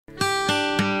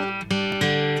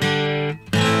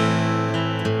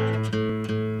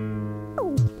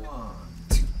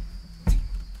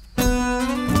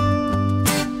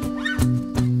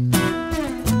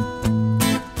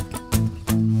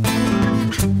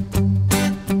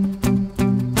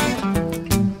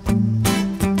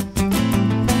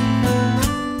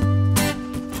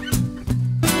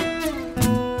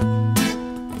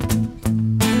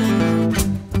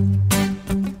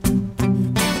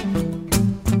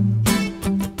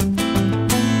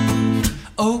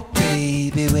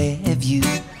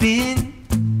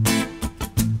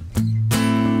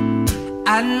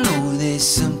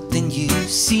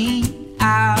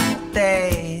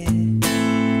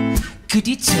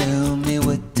tell me,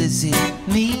 what does it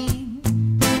mean?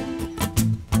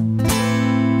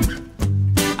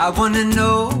 I wanna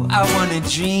know, I wanna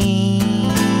dream.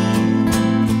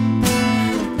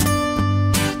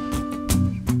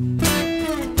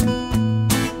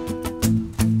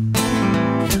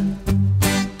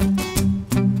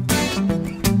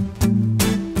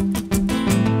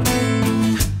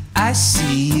 I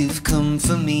see you've come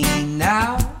for me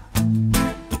now.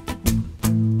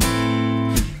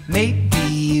 Maybe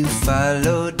you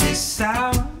followed the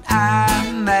sound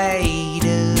I made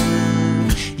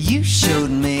of. You showed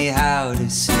me how to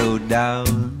slow down.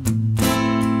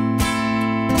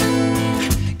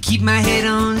 Keep my head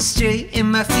on straight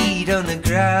and my feet on the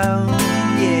ground,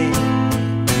 yeah.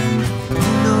 Who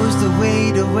knows the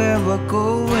way to where we're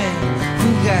going? Who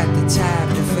got the time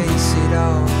to face it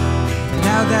all?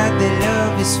 Now that the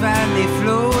love is finally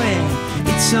flowing,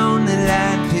 it's on the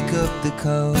line, pick up the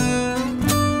call.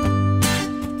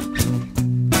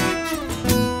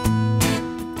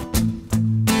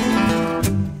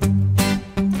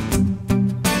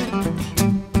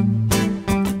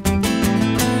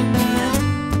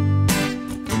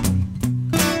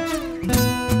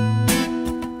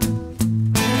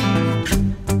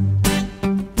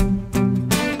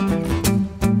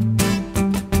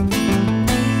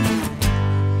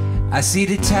 I see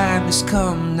the time has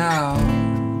come now.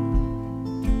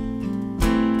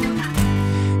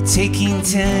 Taking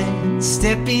time,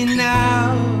 stepping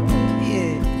out,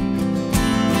 yeah.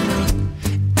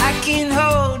 I can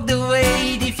hold the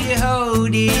weight if you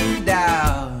hold it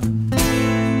down,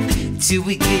 till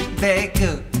we get back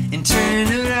up and turn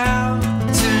around,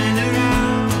 turn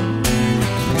around.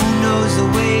 Who knows the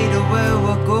way to where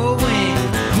we're going?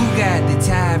 Who got the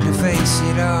time to face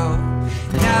it all?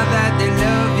 Now that the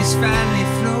love is finally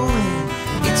flowing,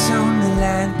 it's on the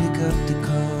line, pick up the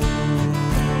call.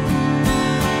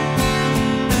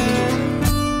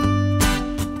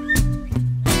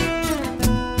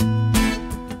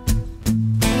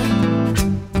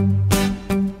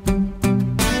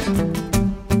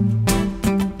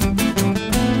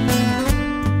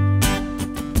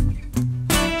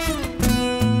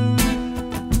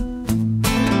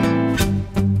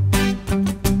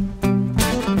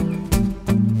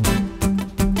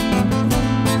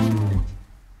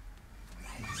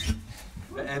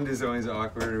 The end is always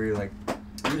awkward where you're like,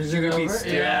 Is it over?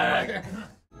 still? Yeah.